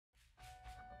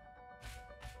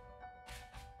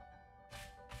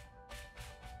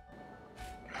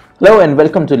Hello and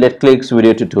welcome to LetClicks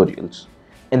video tutorials.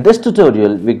 In this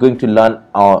tutorial, we're going to learn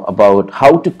about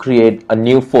how to create a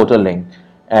new photo link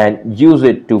and use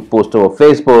it to post over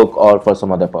Facebook or for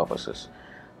some other purposes.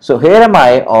 So here am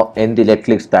I in the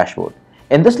LetClicks dashboard.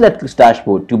 In this LetClicks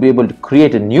dashboard, to be able to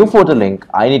create a new photo link,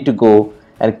 I need to go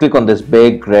and click on this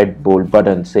big red bold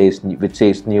button which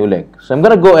says new link. So I'm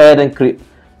going to go ahead and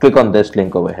click on this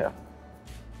link over here.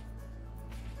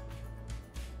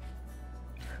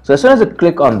 So as soon as I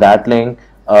click on that link,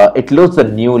 it loads the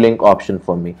new link option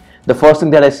for me. The first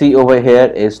thing that I see over here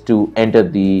is to enter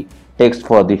the text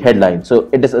for the headline. So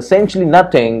it is essentially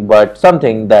nothing but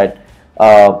something that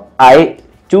I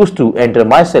choose to enter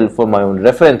myself for my own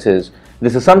references.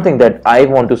 This is something that I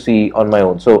want to see on my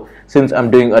own. So since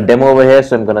I'm doing a demo over here,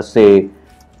 so I'm going to say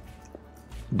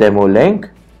demo link.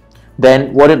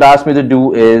 Then what it asks me to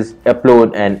do is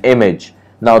upload an image.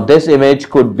 Now this image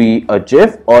could be a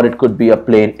GIF or it could be a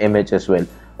plain image as well.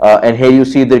 And here you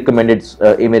see the recommended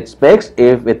image specs.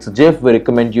 If it's a GIF, we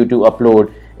recommend you to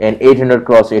upload an 800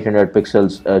 x 800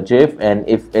 pixels GIF, and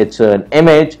if it's an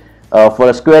image, for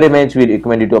a square image, we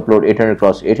recommend you to upload 800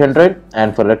 x 800,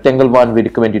 and for a rectangle one, we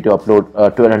recommend you to upload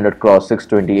 1200 x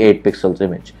 628 pixels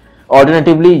image.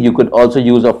 Alternatively, you could also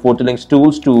use our PhotoLinks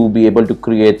tools to be able to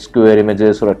create square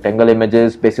images or rectangle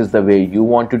images. This is the way you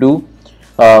want to do.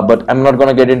 But I'm not going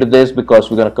to get into this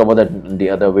because we're going to cover that in the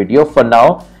other video. For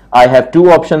now, I have two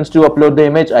options to upload the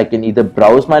image. I can either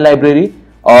browse my library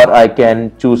or I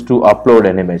can choose to upload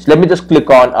an image. Let me just click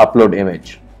on upload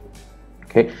image.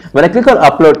 Okay, when I click on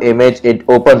upload image, it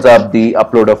opens up the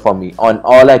uploader for me.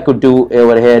 All I could do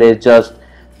over here is just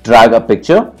drag a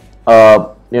picture,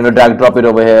 drag drop it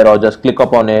over here, or just click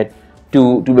up on it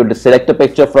to be able to select a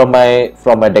picture from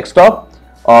my desktop.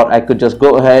 Or I could just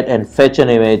go ahead and fetch an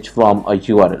image from a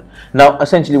URL. Now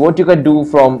essentially what you can do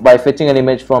by fetching an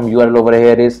image from URL over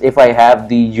here is, if I have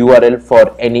the URL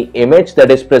for any image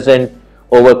that is present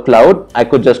over cloud, I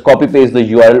could just copy paste the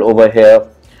URL over here.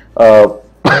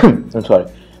 I'm sorry.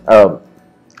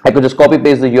 I could just copy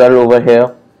paste the URL over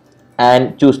here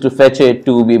and choose to fetch it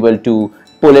to be able to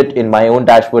pull it in my own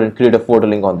dashboard and create a photo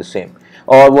link on the same.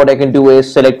 Or what I can do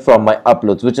is select from my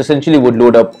uploads, which essentially would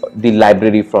load up the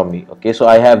library from me. Okay, so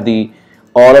I have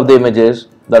all of the images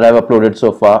that I've uploaded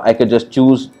so far. I could just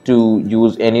choose to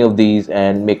use any of these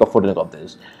and make a photo link of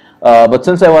this. But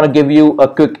since I want to give you a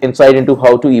quick insight into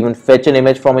how to even fetch an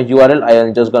image from a URL, I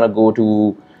am just going to go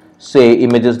to say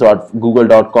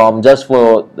images.google.com just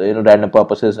for random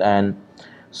purposes. And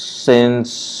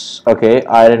since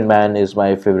Iron Man is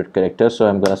my favorite character, so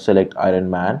I'm going to select Iron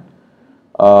Man.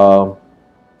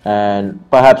 And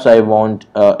perhaps I want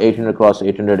 800 x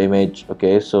 800 image.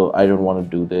 Okay, so I don't want to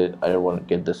do this. I don't want to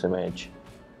get this image.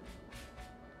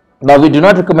 Now we do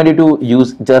not recommend you to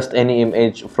use just any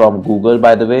image from Google,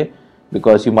 by the way,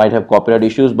 because you might have copyright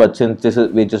issues. But since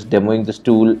we're just demoing this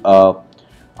tool,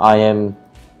 I am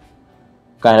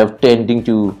kind of tending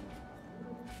to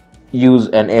use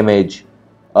an image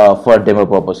for demo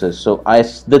purposes. So I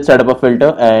did set up a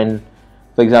filter, and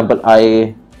for example,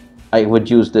 I would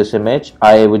use this image.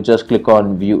 I would just click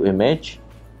on view image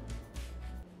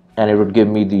and it would give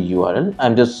me the URL.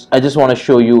 I just want to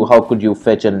show you how could you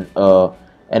fetch an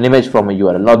image from a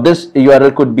URL. Now this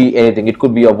URL could be anything. It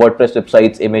could be a WordPress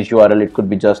website's image URL. It could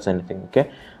be just anything. Okay,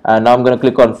 and now I'm going to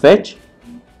click on fetch.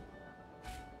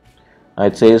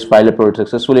 It says file uploaded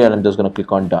successfully, and I'm just going to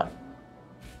click on done.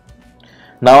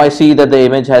 Now I see that the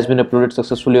image has been uploaded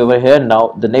successfully over here.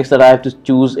 Now the next that I have to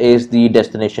choose is the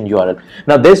destination URL.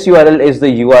 Now this URL is the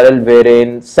URL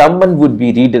wherein someone would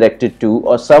be redirected to,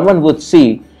 or someone would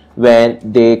see when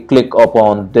they click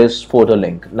upon this photo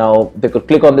link. Now they could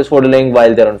click on this photo link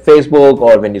while they're on Facebook,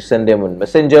 or when you send them on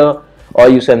Messenger, or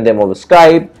you send them over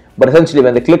Skype. But essentially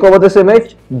when they click over this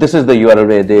image, this is the URL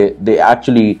where they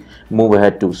actually move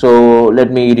ahead to. So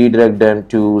let me redirect them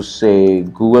to say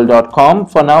google.com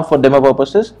for now for demo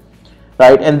purposes,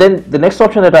 right? And then the next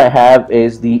option that I have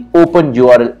is the open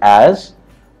URL as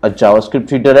a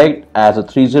JavaScript redirect, as a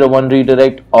 301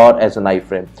 redirect, or as an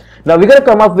iframe. Now we're going to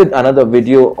come up with another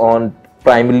video on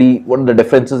primarily what are the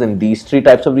differences in these three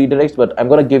types of redirects, but I'm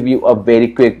going to give you a very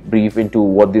quick brief into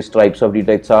what these types of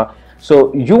redirects are.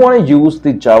 So you want to use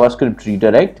the JavaScript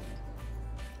redirect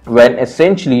when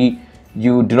essentially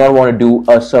you do not want to do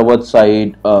a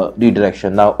server-side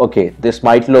redirection. Now, okay, this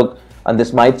might look and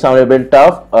this might sound a bit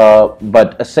tough,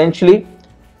 but essentially,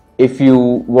 if you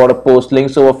want to post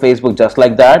links over Facebook just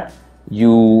like that,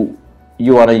 you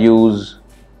want to use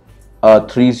a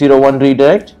 301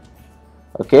 redirect.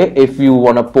 Okay, if you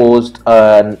want to post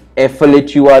an affiliate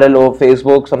URL over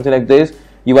Facebook, something like this,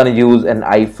 you want to use an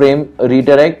iframe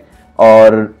redirect.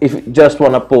 Or if you just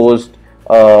want to post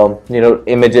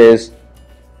images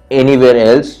anywhere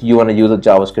else, you want to use a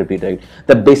JavaScript redirect.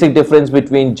 The basic difference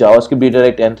between JavaScript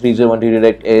redirect and 301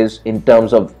 redirect is in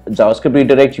terms of JavaScript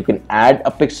redirect, you can add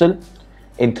a pixel.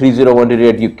 In 301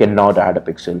 redirect, you cannot add a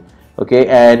pixel. Okay,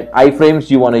 and iframes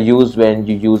you want to use when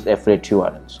you use f8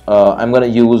 URLs. I'm going to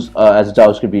use as a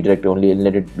JavaScript redirect only and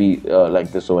let it be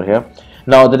like this over here.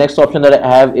 Now the next option that I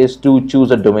have is to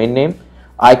choose a domain name.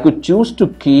 I could choose to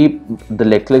keep the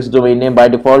LetClicks domain name by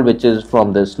default, which is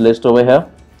from this list over here.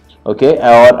 Okay,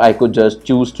 or I could just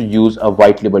choose to use a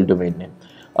white label domain name.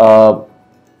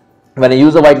 When I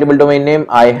use a white label domain name,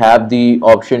 I have the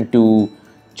option to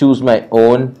choose my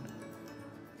own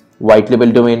white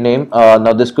label domain name.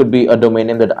 Now this could be a domain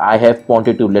name that I have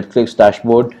pointed to LetClicks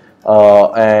dashboard,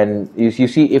 and you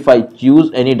see, if I use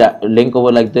any link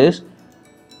over like this,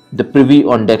 the preview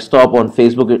on desktop on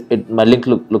Facebook, my link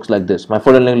looks like this, my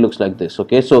photo link looks like this.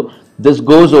 Okay, so this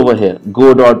goes over here,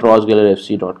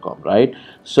 go.rossgellerfc.com, right?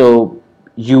 So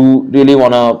you really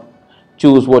want to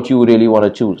choose what you really want to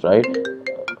choose, right?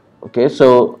 Okay,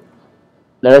 so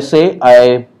let us say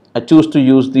I choose to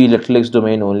use the LetClicks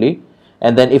domain only,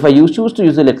 and then if I choose to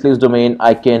use the LetClicks domain,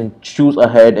 I can choose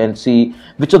ahead and see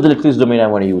which of the LetClicks domain I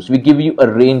want to use. We give you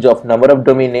a range of number of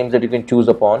domain names that you can choose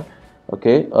upon.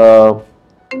 Okay,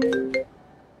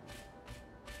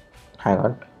 hang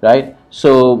on, right?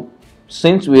 So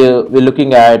since we're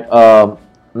looking at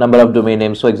number of domain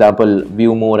names, for example,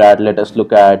 view more ad, let us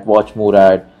look at watch more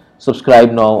ad,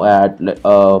 subscribe now ad,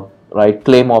 right,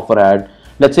 claim offer ad.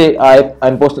 Let's say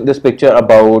I'm posting this picture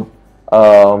about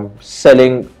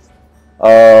selling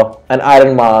an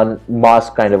Iron Man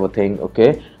mask kind of a thing.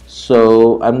 Okay,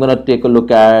 so I'm gonna take a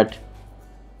look at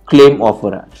claim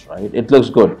offer ads, right? It looks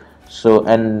good. So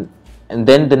and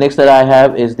then the next that I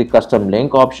have is the custom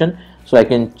link option. So I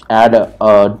can add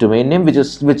a domain name which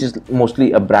is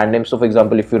mostly a brand name. So for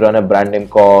example, if you run a brand name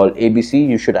called ABC,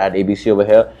 you should add ABC over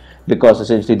here, because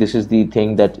essentially this is the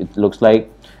thing that it looks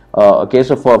like. Okay,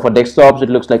 so for desktops it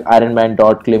looks like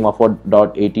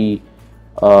ironman.claimoffer.at.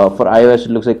 For iOS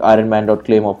it looks like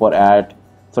ironman.claimoffer ad.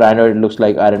 For Android it looks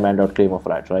like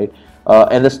ironman.claimoffer ad, right?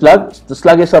 And the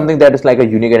slug is something that is like a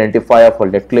unique identifier for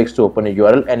LetClicks to open a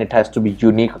URL, and it has to be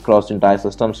unique across the entire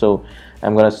system. So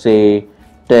I'm gonna say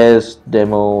test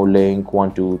demo link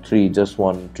 123, just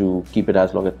want to keep it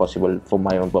as long as possible for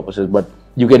my own purposes, but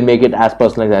you can make it as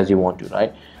personalized as you want to,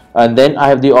 right? And then I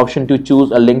have the option to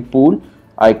choose a link pool.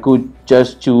 I could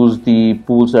just choose the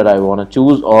pools that I want to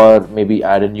choose, or maybe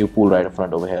add a new pool right in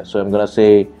front over here. So I'm gonna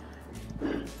say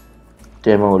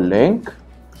demo link.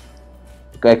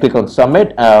 I click on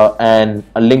submit, and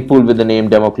a link pool with the name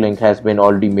demo link has been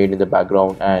already made in the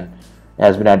background and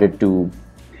has been added to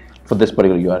for this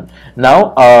particular URL.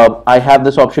 Now I have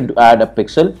this option to add a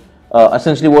pixel.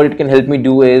 Essentially what it can help me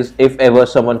do is, if ever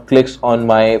someone clicks on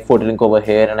my photo link over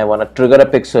here and I want to trigger a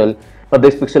pixel, now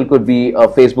this pixel could be a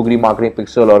Facebook remarketing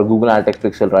pixel or Google Analytics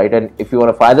pixel, right? And if you want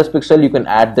to fire this pixel, you can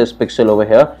add this pixel over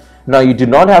here. Now you do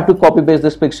not have to copy paste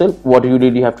this pixel. What you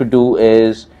really have to do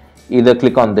is either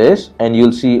click on this and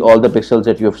you'll see all the pixels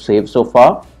that you have saved so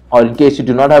far, or in case you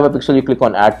do not have a pixel, you click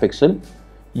on add pixel,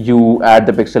 you add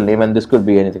the pixel name, and this could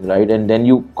be anything, right? And then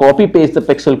you copy paste the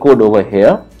pixel code over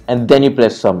here and then you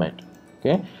press submit.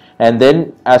 Okay, and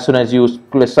then as soon as you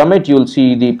press submit, you'll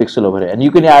see the pixel over here, and you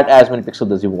can add as many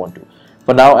pixels as you want to.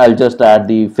 For now I'll just add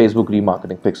the Facebook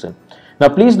remarketing pixel. Now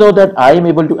please note that I am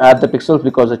able to add the pixels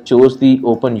because I chose the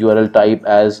open URL type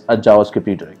as a JavaScript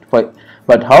redirect.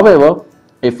 But however,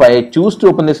 if I choose to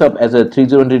open this up as a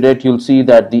 301 redirect, you'll see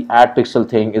that the add pixel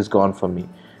thing is gone for me,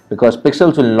 because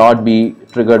pixels will not be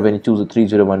triggered when you choose a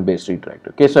 301 based redirect.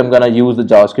 Okay, so I'm gonna use the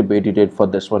JavaScript redirect for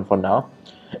this one for now.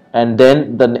 And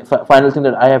then the final thing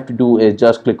that I have to do is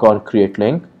just click on create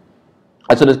link.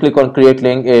 As soon as click on create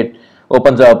link, it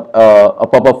opens up a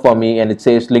pop-up for me and it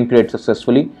says link created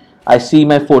successfully. I see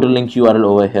my photo link URL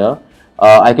over here.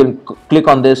 I can click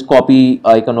on this copy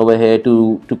icon over here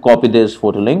to copy this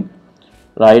photo link,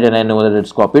 right? And I know that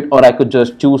it's copied, or I could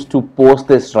just choose to post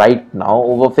this right now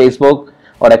over Facebook,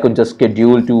 or I could just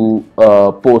schedule to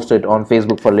post it on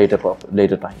Facebook for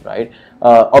later time, right?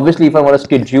 Obviously, if I want to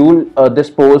schedule this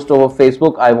post over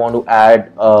Facebook, I want to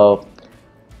add a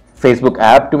Facebook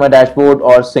app to my dashboard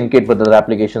or sync it with other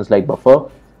applications like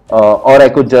Buffer, or I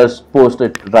could just post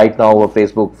it right now over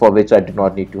Facebook, for which I do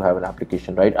not need to have an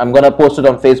application, right? I'm gonna post it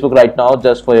on Facebook right now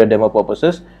just for your demo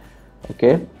purposes.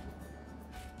 Okay.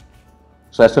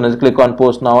 So as soon as I click on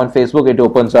post now on Facebook, it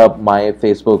opens up my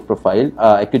Facebook profile.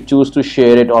 I could choose to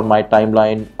share it on my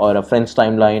timeline or a friend's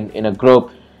timeline, in a group,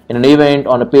 in an event,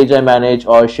 on a page I manage,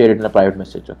 or share it in a private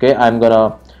message. Okay, I'm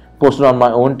gonna post it on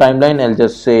my own timeline. I'll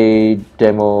just say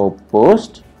demo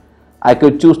post, I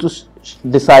could choose to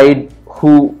decide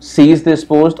who sees this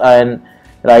post, and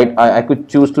right, I could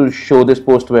choose to show this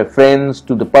post to my friends,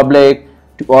 to the public,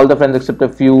 to all the friends except a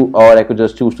few, or I could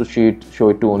just choose to show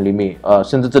it to only me.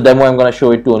 Since it's a demo, I'm going to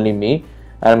show it to only me,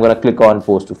 and I'm going to click on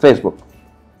post to Facebook.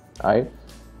 All right.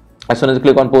 As soon as I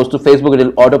click on post to Facebook, it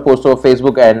will auto post over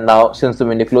Facebook, and now since the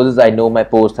window closes, I know my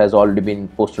post has already been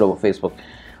posted over Facebook.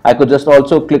 I could just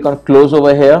also click on close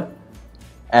over here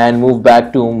and move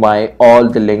back to my all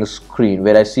the links screen,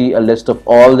 where I see a list of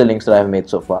all the links that I have made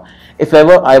so far. If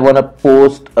ever I want to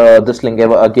post this link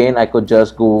ever again, I could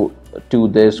just go to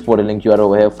this PhotoLink URL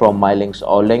over here from my links,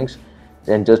 all links,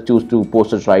 and just choose to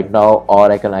post it right now,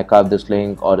 or I can archive this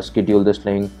link or schedule this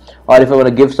link. Or if I want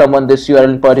to give someone this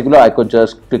URL in particular, I could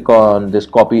just click on this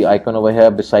copy icon over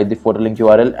here beside the PhotoLink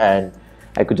URL, and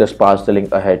I could just pass the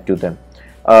link ahead to them.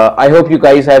 I hope you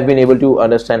guys have been able to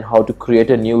understand how to create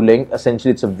a new link.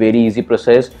 Essentially, it's a very easy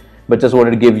process, but just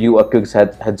wanted to give you a quick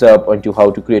heads up onto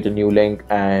how to create a new link,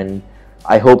 and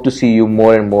I hope to see you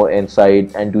more and more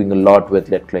inside and doing a lot with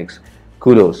LetClicks.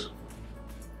 Kudos.